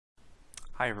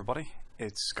Hi everybody,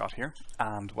 it's Scott here,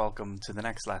 and welcome to the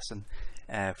next lesson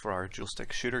for our dual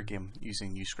stick shooter game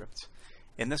using uScript.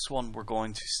 In this one we're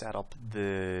going to set up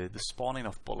the spawning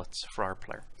of bullets for our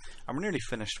player, and we're nearly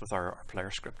finished with our player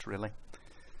script really.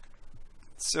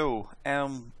 So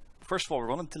first of all we're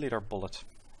going to delete our bullet.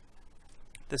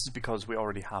 This is because we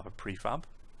already have a prefab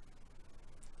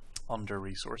under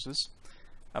resources,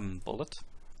 bullet,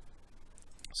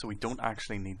 so we don't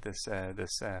actually need this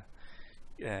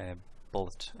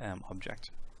bullet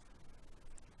object.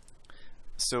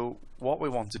 So what we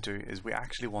want to do is we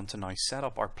actually want to now set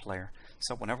up our player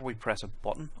so whenever we press a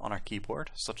button on our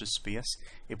keyboard such as space,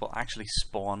 it will actually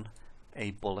spawn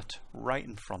a bullet right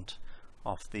in front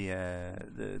of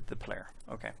the player.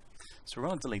 Okay, so we're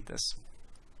going to delete this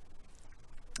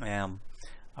and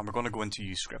we're going to go into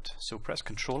uScript. So press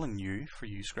Ctrl and U for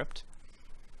uScript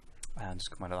and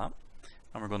just come out of that,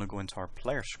 and we're going to go into our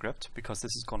player script because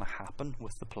this is going to happen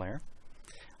with the player.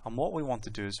 And what we want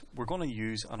to do is we're going to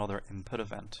use another input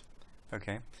event.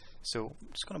 Okay, so I'm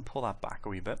just going to pull that back a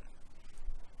wee bit.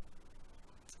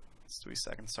 Just 3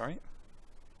 seconds, sorry.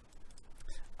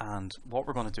 And what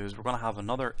we're going to do is we're going to have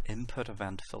another input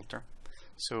event filter.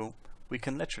 So we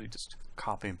can literally just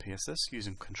copy and paste this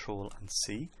using Control and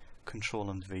C, Control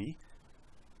and V.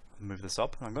 Move this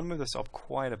up. And I'm going to move this up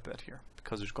quite a bit here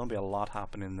because there's going to be a lot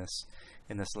happening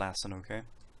in this lesson. Okay.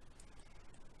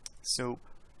 So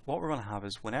what we're going to have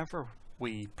is whenever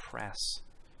we press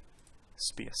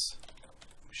space,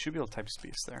 we should be able to type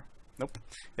space there. Nope.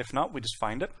 If not, we just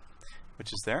find it,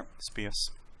 which is there, space.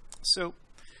 So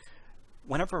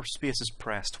whenever space is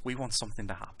pressed, we want something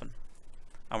to happen,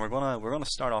 and we're gonna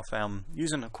start off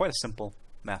using quite a simple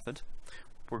method.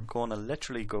 We're going to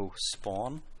literally go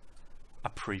spawn a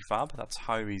prefab. That's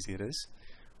how easy it is.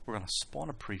 We're going to spawn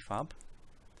a prefab.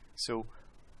 So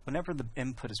whenever the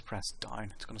input is pressed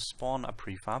down, it's going to spawn a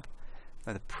prefab.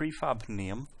 Now the prefab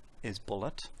name is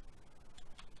bullet,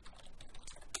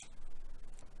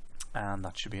 and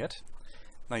that should be it.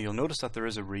 Now you'll notice that there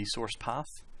is a resource path.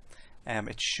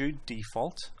 It should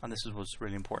default, and this is what's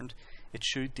really important, it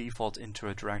should default into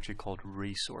a directory called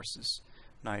resources.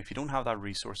 Now if you don't have that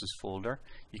resources folder,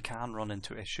 you can run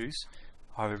into issues.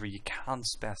 However, you can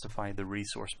specify the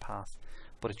resource path,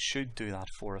 but it should do that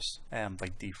for us by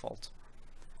default.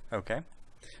 Okay,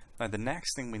 now the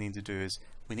next thing we need to do is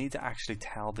we need to actually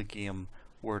tell the game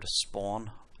where to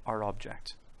spawn our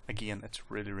object. Again,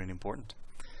 it's really important.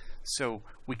 So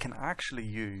we can actually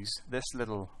use this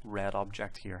little red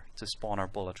object here to spawn our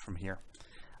bullet from here,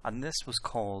 and this was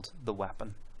called the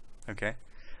weapon. Okay,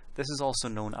 this is also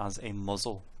known as a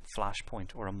muzzle flash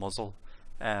point or a muzzle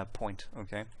point,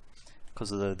 okay,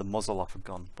 because of the muzzle of a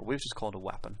gun, but we've just called a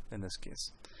weapon in this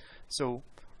case. So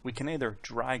we can either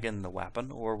drag in the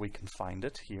weapon or we can find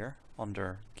it here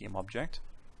under game object,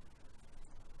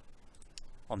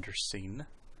 under scene,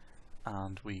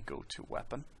 and we go to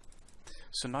weapon.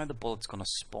 So now the bullet's going to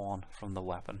spawn from the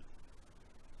weapon.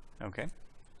 Okay,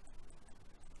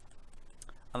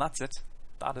 and that's it.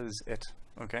 That is it.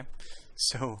 Okay,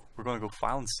 so we're going to go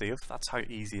file and save. That's how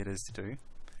easy it is to do.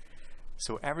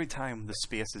 So every time the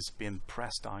space is being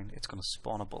pressed down, it's going to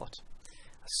spawn a bullet.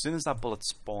 As soon as that bullet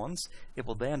spawns, it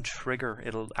will then trigger,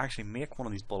 it'll actually make one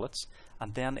of these bullets,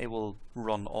 and then it will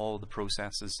run all the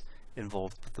processes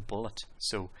involved with the bullet.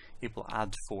 So it will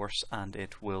add force, and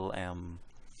it'll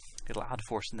add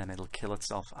force, and then it'll kill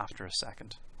itself after a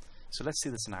second. So let's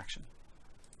see this in action.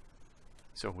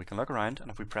 So we can look around, and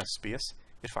if we press space,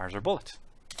 it fires our bullet.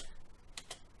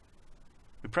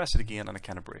 We press it again and it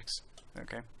kind of breaks.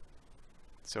 Okay,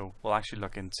 so we'll actually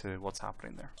look into what's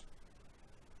happening there.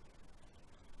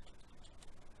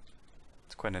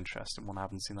 It's quite an interesting one. I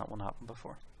haven't seen that one happen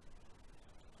before.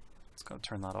 It's going to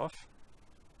turn that off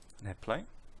and hit play.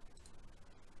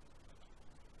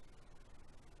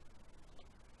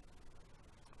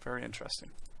 Very interesting.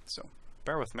 So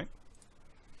bear with me.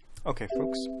 Okay,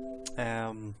 folks.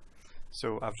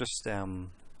 So I've just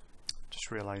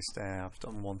realized I've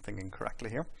done one thing incorrectly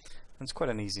here, and it's quite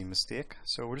an easy mistake.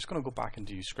 So we're just going to go back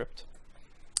into uScript,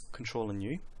 Control and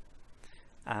U,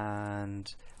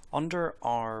 and under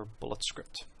our bullet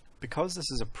script, because this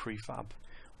is a prefab,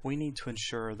 we need to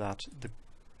ensure that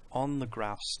on the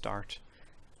graph start,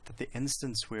 that the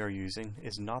instance we are using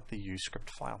is not the uScript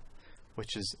file,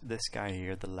 which is this guy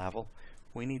here, the level.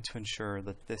 We need to ensure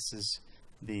that this is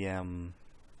the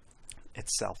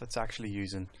itself. It's actually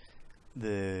using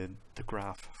the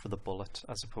graph for the bullet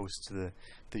as opposed to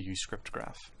the uScript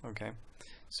graph. Okay,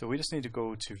 so we just need to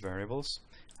go to variables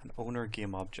and owner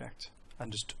game object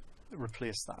and just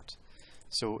replace that.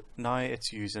 So now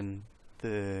it's using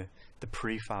the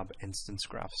prefab instance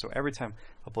graph. So every time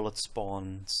a bullet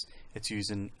spawns, it's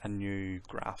using a new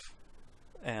graph.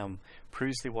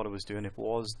 Previously what it was doing, it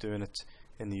was doing it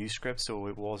in the uScript, so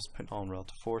it was putting on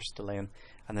relative force, delaying,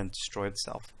 and then destroyed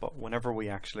itself. But whenever we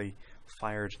actually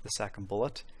fired the second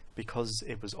bullet, because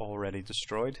it was already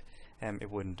destroyed,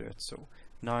 it wouldn't do it. So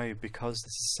now, because this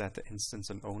is set to instance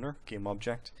and owner, game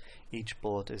object, each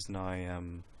bullet is now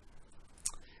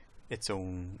its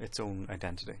own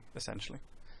identity, essentially.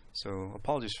 So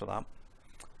apologies for that.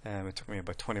 It took me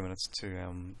about 20 minutes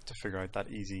to figure out that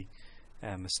easy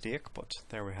mistake, but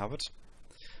there we have it.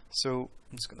 So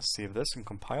I'm just going to save this and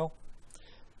compile.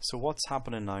 So what's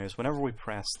happening now is whenever we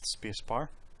press the space bar,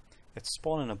 it's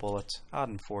spawning a bullet,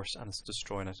 adding force, and it's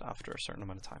destroying it after a certain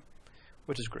amount of time,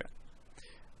 which is great.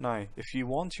 Now, if you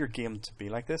want your game to be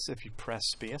like this, if you press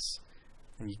space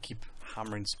and you keep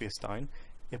hammering space down,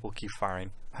 it will keep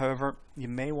firing. However, you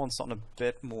may want something a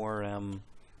bit more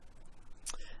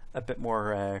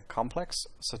complex,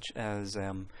 such as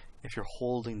if you're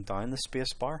holding down the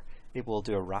space bar, it will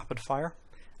do a rapid fire.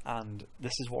 And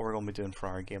this is what we're going to be doing for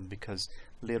our game, because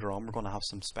later on we're going to have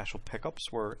some special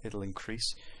pickups where it'll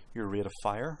increase your rate of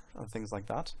fire and things like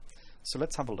that. So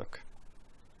let's have a look.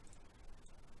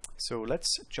 So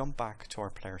let's jump back to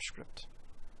our player script,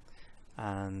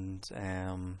 and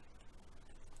you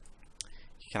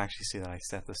can actually see that I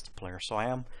set this to player. So I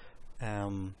am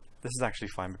this is actually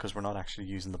fine because we're not actually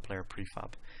using the player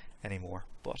prefab anymore,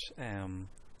 but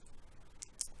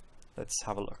let's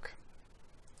have a look.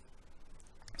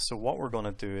 So what we're going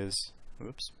to do is,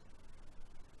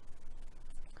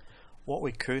 what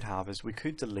we could have is we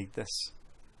could delete this,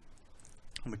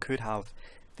 and we could have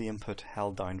the input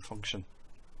held down function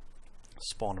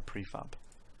spawn a prefab.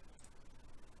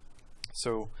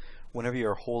 So whenever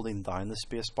you're holding down the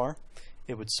spacebar,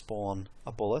 it would spawn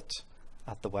a bullet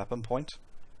at the weapon point.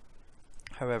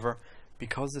 However,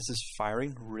 because this is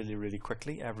firing really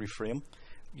quickly every frame,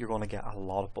 you're going to get a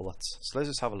lot of bullets. So let's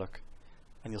just have a look,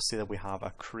 and you'll see that we have a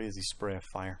crazy spray of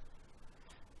fire.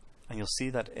 And you'll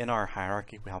see that in our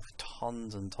hierarchy we have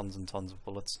tons and tons of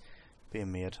bullets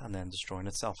being made and then destroying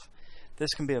itself.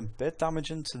 This can be a bit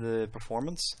damaging to the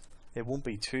performance. It won't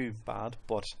be too bad,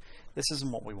 but this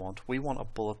isn't what we want. We want a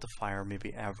bullet to fire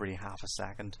maybe every half a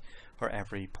second or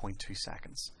every 0.2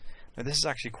 seconds. Now this is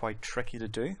actually quite tricky to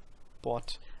do,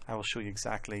 but I will show you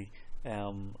exactly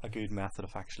a good method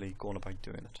of actually going about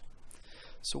doing it.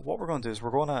 So what we're going to do is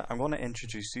I'm going to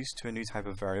introduce these to a new type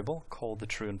of variable called the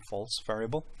true and false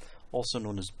variable, also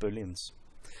known as booleans.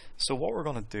 So what we're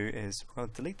going to do is we're going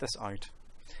to delete this out,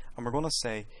 and we're going to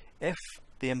say if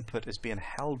the input is being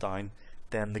held down,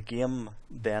 then the game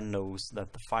then knows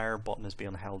that the fire button is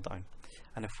being held down.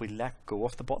 And if we let go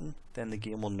of the button, then the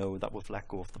game will know that we've let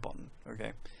go of the button.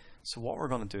 Okay. So what we're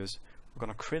going to do is we're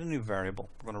going to create a new variable.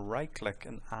 We're going to right click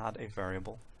and add a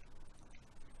variable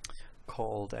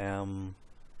called boolean,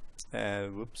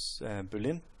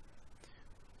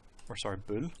 or sorry,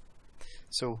 bool.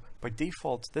 So by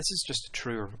default, this is just a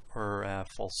true or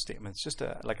false statement. It's just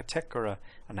like a tick or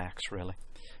an X, really.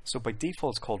 So by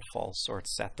default, it's called false, or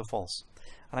it's set to false.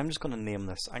 And I'm just going to name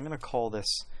this. I'm going to call this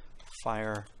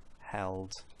fire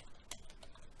held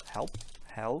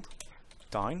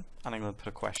down, and I'm going to put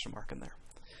a question mark in there.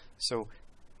 So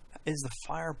is the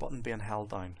fire button being held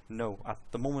down? No, at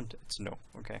the moment it's no.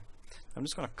 Okay, I'm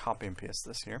just going to copy and paste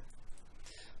this here.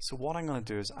 So what I'm going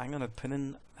to do is I'm going to put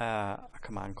in a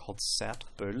command called set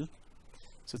bool.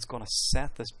 So it's going to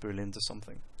set this boolean to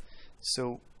something.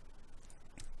 So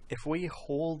if we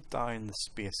hold down the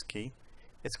space key,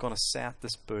 it's going to set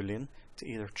this boolean to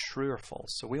either true or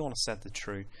false. So we want to set the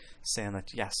true, saying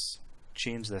that yes,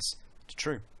 change this to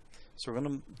true. So we're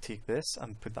going to take this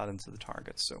and put that into the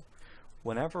target. So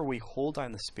whenever we hold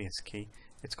down the space key,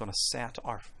 it's going to set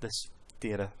this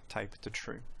data type to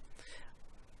true.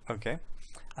 Okay,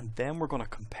 and then we're going to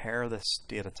compare this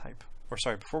data type. Or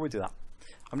sorry, before we do that,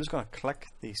 I'm just going to click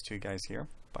these two guys here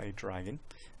by dragging.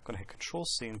 I'm going to hit Control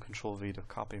C and Control V to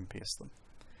copy and paste them.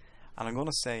 And I'm going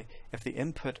to say if the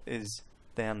input is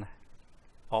then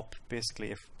up,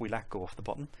 basically if we let go of the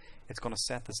button, it's going to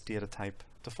set this data type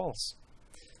to false.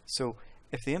 So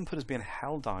if the input is being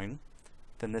held down,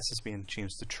 then this is being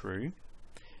changed to true.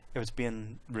 If it's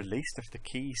being released, if the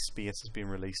key space is being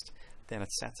released, then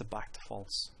it sets it back to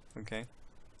false. Okay.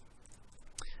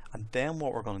 And then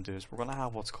what we're going to do is we're going to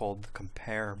have what's called the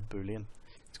compare boolean.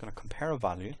 It's going to compare a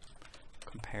value,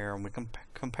 and we can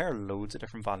compare loads of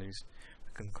different values.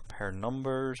 We can compare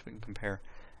numbers, we can compare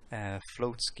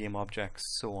floats, game objects,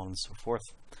 so on and so forth.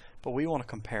 But we want to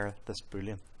compare this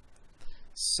boolean.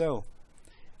 So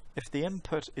if the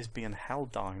input is being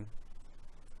held down,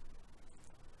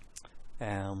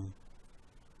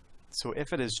 So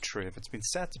if it is true, if it's been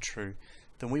set to true,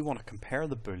 then we want to compare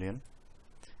the boolean,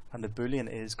 and the boolean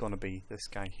is going to be this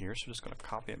guy here, so we're just going to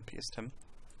copy and paste him.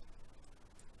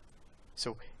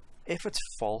 So if it's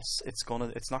false, it's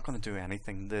not going to do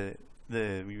anything.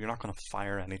 You're not going to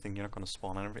fire anything, you're not going to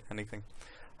spawn anything.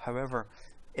 However,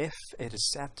 if it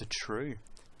is set to true,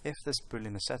 if this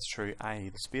boolean is set to true, i.e.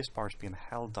 the spacebar is being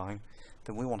held down,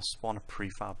 then we want to spawn a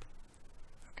prefab.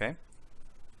 Okay?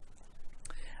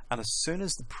 And as soon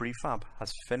as the prefab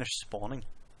has finished spawning,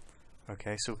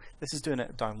 okay, so this is doing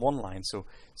it down one line, so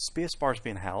spacebar is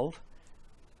being held,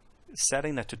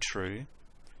 setting it to true,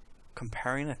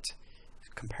 comparing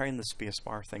the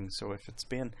spacebar thing. So if it's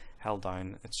being held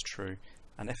down, it's true,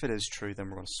 and if it is true, then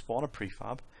we're going to spawn a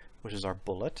prefab, which is our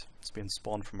bullet. It's being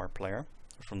spawned from our player,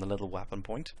 from the little weapon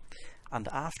point, and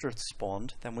after it's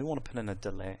spawned, then we want to put in a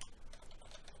delay.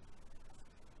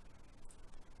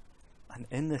 And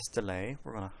in this delay,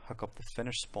 we're going to hook up the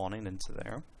finished spawning into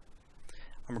there,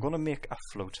 and we're going to make a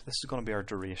float. This is going to be our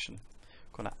duration.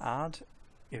 We're going to add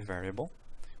a variable,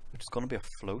 which is going to be a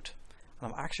float,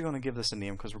 and I'm actually going to give this a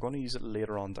name because we're going to use it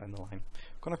later on down the line.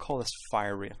 I'm going to call this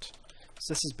fire rate.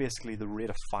 So this is basically the rate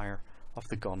of fire of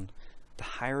the gun. The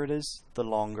higher it is, the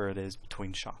longer it is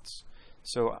between shots.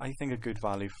 So I think a good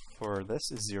value for this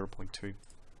is 0.2.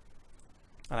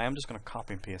 And I am just going to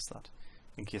copy and paste that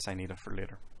in case I need it for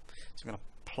later. So I'm going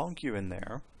to plonk you in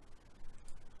there.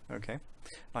 Okay.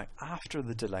 Now after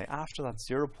the delay, after that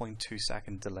 0.2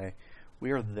 second delay,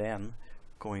 we are then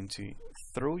going to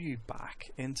throw you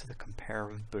back into the compare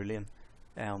with boolean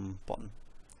button.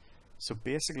 So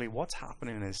basically what's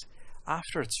happening is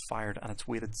after it's fired and it's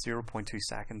waited 0.2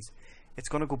 seconds, it's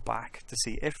going to go back to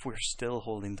see if we're still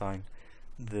holding down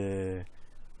the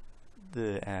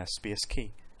space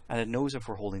key, and it knows if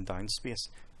we're holding down space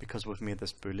because we've made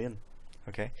this boolean.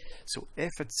 Okay, so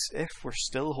if we're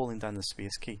still holding down the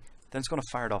space key, then it's going to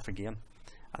fire it off again,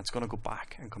 and it's going to go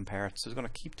back and compare it. So it's going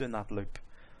to keep doing that loop.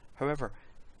 However,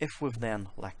 if we've then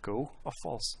let go of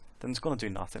false, then it's going to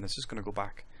do nothing. It's just going to go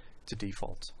back to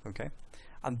default. Okay,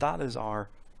 and that is our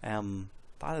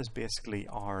basically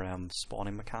our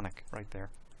spawning mechanic right there.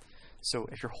 So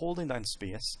if you're holding down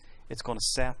space, it's going to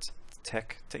set the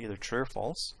tick to either true or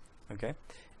false. Okay,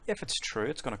 if it's true,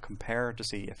 it's going to compare to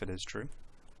see if it is true,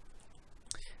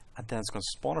 and then it's going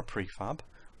to spawn a prefab,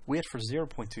 wait for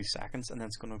 0.2 seconds, and then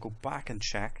it's going to go back and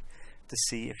check to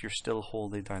see if you're still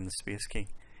holding down the space key.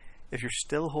 If you're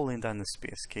still holding down the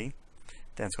space key,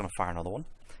 then it's going to fire another one.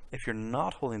 If you're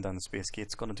not holding down the space key,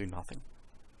 it's going to do nothing.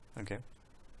 Okay,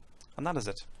 and that is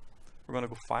it. We're going to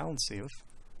go file and save.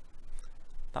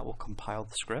 That will compile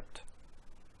the script,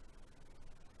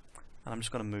 and I'm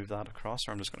just going to move that across,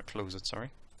 or I'm just going to close it,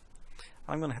 sorry.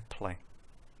 I'm going to hit play.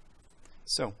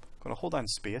 So I'm going to hold down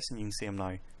space, and you can see I'm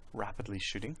now rapidly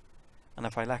shooting, and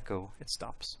if I let go, it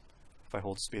stops. If I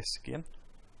hold space again,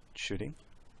 shooting,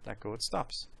 let go, it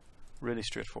stops. Really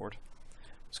straightforward.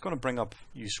 I'm just going to bring up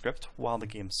uScript while the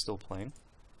game's still playing.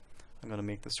 I'm going to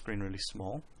make the screen really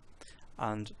small,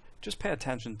 and just pay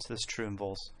attention to this true and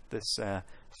false, this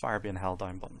fire being held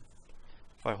down button.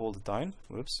 If I hold it down,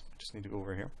 whoops, just need to go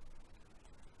over here.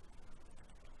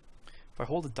 If I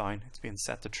hold it down, it's being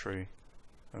set to true.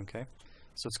 Okay,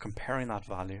 so it's comparing that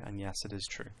value, and yes, it is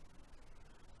true.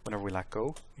 Whenever we let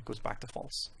go, it goes back to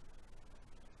false.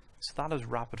 So that is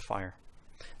rapid fire.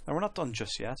 Now we're not done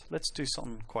just yet. Let's do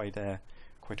something quite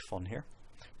fun here.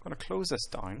 I'm going to close this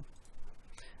down,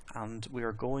 and we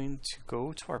are going to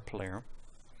go to our player,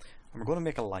 and we're going to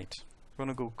make a light. We're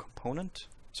going to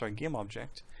go game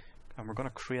object, and we're going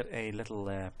to create a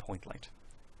little point light.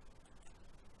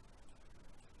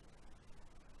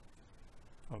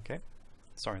 Okay,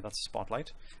 sorry, that's a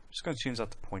spotlight. I'm just going to change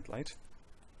that to point light.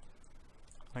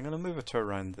 I'm going to move it to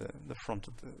around the front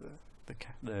of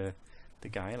the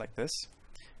guy like this.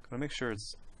 I'm going to make sure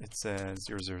it's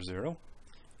 000. I'll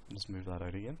just move that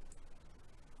out again.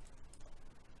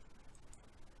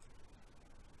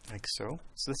 Like so.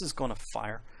 So this is going to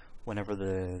fire whenever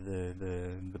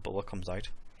the bullet comes out.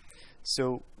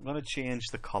 So I'm going to change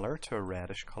the color to a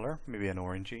reddish color, maybe an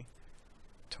orangey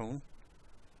tone,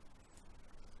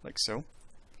 like so.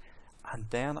 And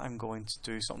then I'm going to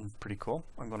do something pretty cool.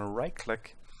 I'm going to right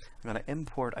click, I'm going to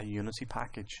import a Unity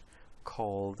package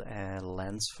called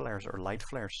lens flares or light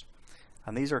flares,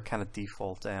 and these are kind of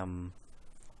default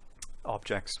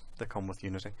objects that come with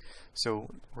Unity. So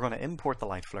we're going to import the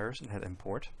light flares and hit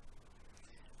import,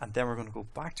 and then we're going to go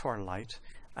back to our light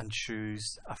and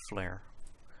choose a flare.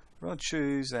 We're going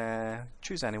to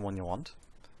choose any one you want.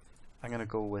 I'm going to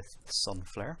go with the sun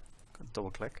flare.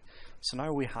 Double click. So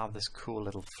now we have this cool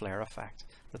little flare effect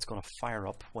that's going to fire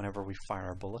up whenever we fire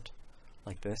our bullet,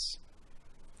 like this.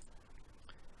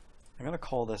 I'm going to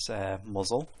call this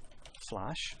muzzle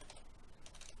flash,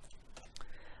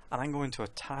 and I'm going to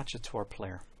attach it to our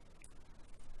player.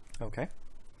 Okay.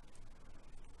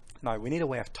 Now we need a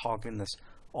way of toggling this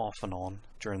off and on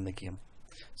during the game.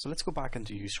 So let's go back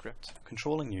into uScript,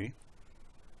 controlling U,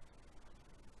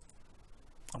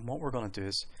 and what we're going to do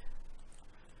is,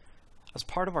 as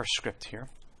part of our script here,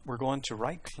 we're going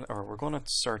to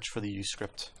search for the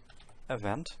uScript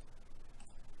event.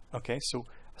 Okay, so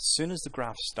as soon as the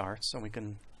graph starts, and we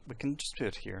can just do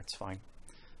it here, it's fine.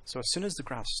 So as soon as the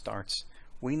graph starts,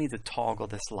 we need to toggle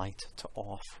this light to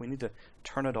off. We need to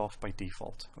turn it off by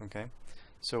default. Okay,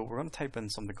 so we're going to type in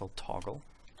something called toggle,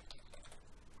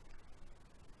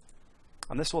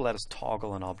 and this will let us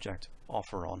toggle an object off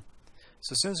or on.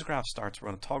 So as soon as the graph starts, we're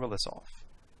going to toggle this off,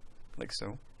 like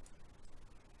so.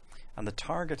 And the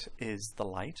target is the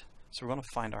light, so we're going to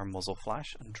find our muzzle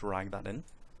flash and drag that in,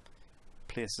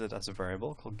 place it as a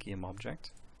variable called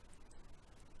GameObject.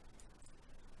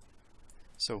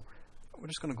 So we're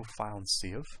just going to go File and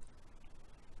Save.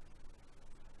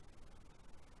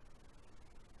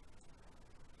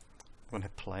 We're going to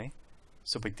hit play.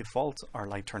 So by default our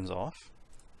light turns off.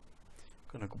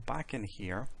 I'm going to go back in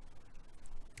here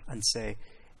and say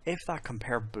if that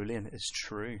compare boolean is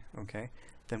true, okay,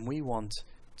 then we want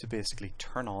to basically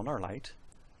turn on our light,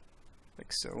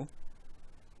 like so,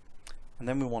 and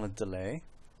then we want a delay.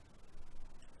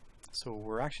 So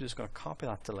we're actually just going to copy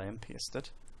that delay and paste it.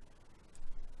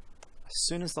 As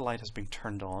soon as the light has been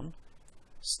turned on,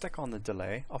 stick on the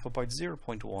delay of about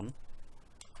 0.1,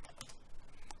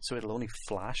 so it'll only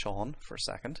flash on for a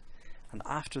second, and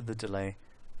after the delay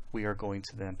we are going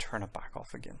to then turn it back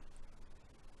off again.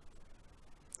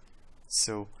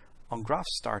 So on graph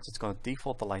start, it's going to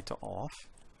default the light to off.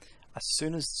 As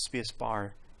soon as the space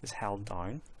bar is held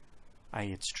down,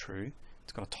 i.e. it's true,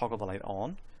 it's going to toggle the light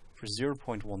on for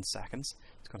 0.1 seconds.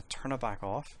 It's going to turn it back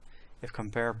off. If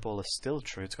compare bool is still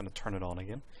true, it's going to turn it on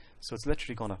again. So it's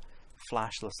literally going to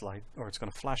flash this light, or it's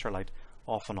going to flash our light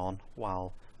off and on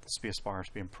while the space bar is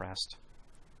being pressed.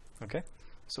 Okay,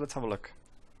 so let's have a look.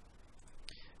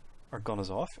 Our gun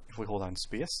is off. If we hold down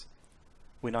space,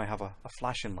 we now have a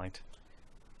flashing light.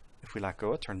 If we let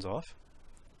go, it turns off.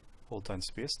 Hold down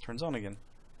space, turns on again.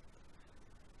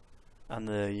 And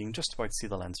you can just about see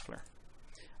the lens flare.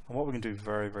 And what we can do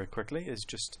very, very quickly is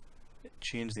just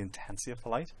change the intensity of the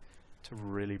light to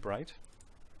really bright,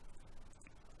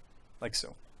 like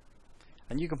so.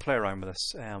 And you can play around with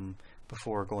this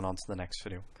before going on to the next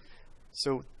video.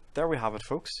 So there we have it,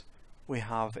 folks. We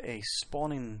have a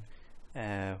spawning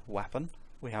weapon.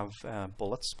 We have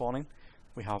bullets spawning.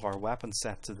 We have our weapon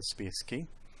set to the space key,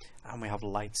 and we have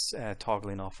lights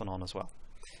toggling off and on as well.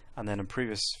 And then in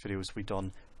previous videos we've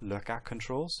done look at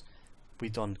controls,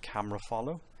 we've done camera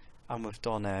follow, and we've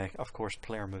done of course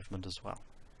player movement as well.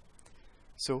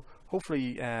 So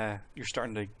hopefully you're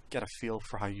starting to get a feel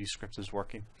for how uScript is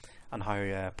working and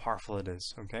how powerful it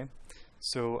is. Okay,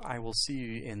 so I will see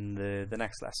you in the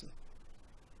next lesson.